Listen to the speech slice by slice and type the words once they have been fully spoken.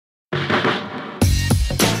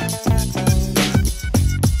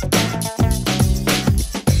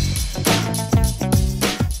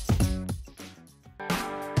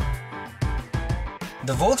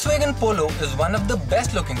The Volkswagen Polo is one of the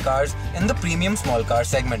best looking cars in the premium small car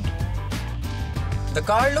segment. The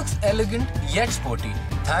car looks elegant yet sporty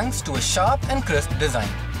thanks to a sharp and crisp design.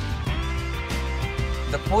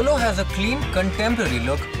 The Polo has a clean, contemporary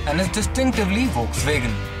look and is distinctively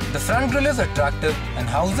Volkswagen. The front grille is attractive and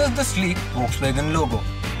houses the sleek Volkswagen logo.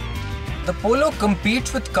 The Polo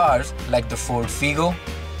competes with cars like the Ford Figo,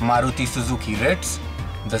 Maruti Suzuki Ritz,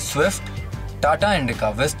 the Swift, Tata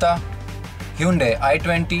Indica Vista, Hyundai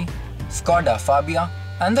i20, Skoda Fabia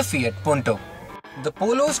and the Fiat Punto. The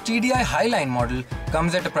Polo's TDI Highline model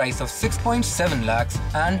comes at a price of 6.7 lakhs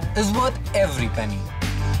and is worth every penny.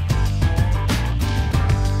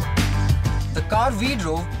 The car we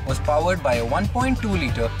drove was powered by a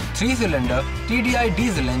 1.2-litre 3-cylinder TDI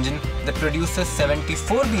diesel engine that produces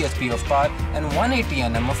 74 bhp of power and 180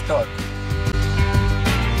 Nm of torque.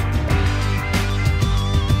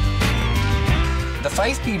 The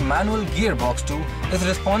 5-speed manual gearbox too is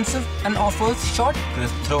responsive and offers short,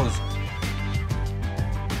 crisp throws.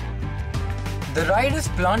 The ride is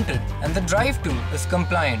planted and the drive too is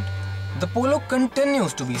compliant. The Polo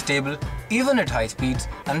continues to be stable even at high speeds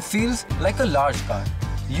and feels like a large car.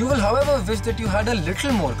 You will however wish that you had a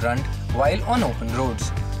little more grunt while on open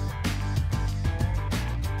roads.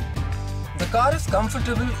 The car is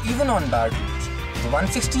comfortable even on bad roads. The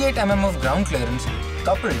 168 mm of ground clearance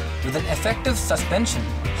coupled with an effective suspension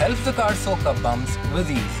helps the car soak up bumps with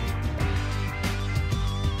ease.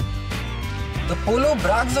 The Polo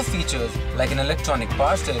brags of features like an electronic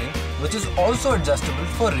power steering which is also adjustable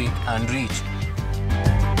for rake and reach.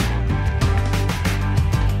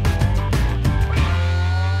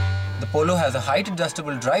 The Polo has a height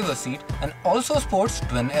adjustable driver's seat and also sports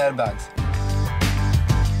twin airbags.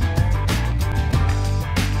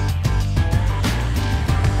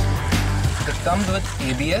 It comes with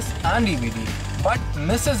ABS and EBD but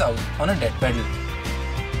misses out on a dead pedal.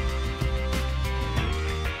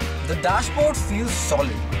 The dashboard feels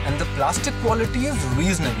solid and the plastic quality is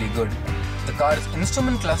reasonably good. The car's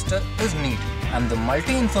instrument cluster is neat and the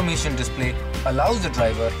multi-information display allows the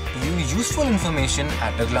driver to view useful information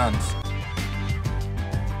at a glance.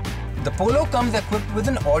 The Polo comes equipped with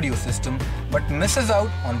an audio system but misses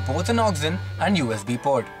out on both an aux-in and USB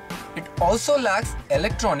port. It also lacks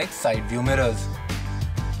electronic side view mirrors.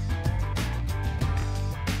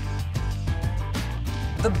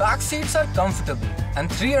 The back seats are comfortable and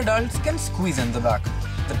 3 adults can squeeze in the back.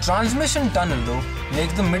 The transmission tunnel though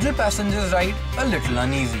makes the middle passenger's ride a little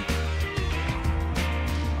uneasy.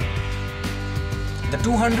 The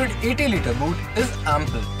 280-litre boot is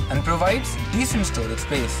ample and provides decent storage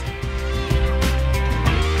space.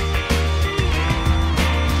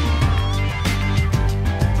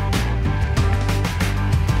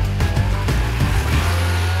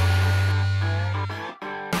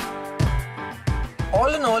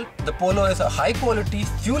 All in all, the Polo is a high-quality,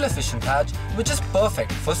 fuel-efficient hatch which is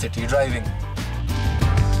perfect for city driving.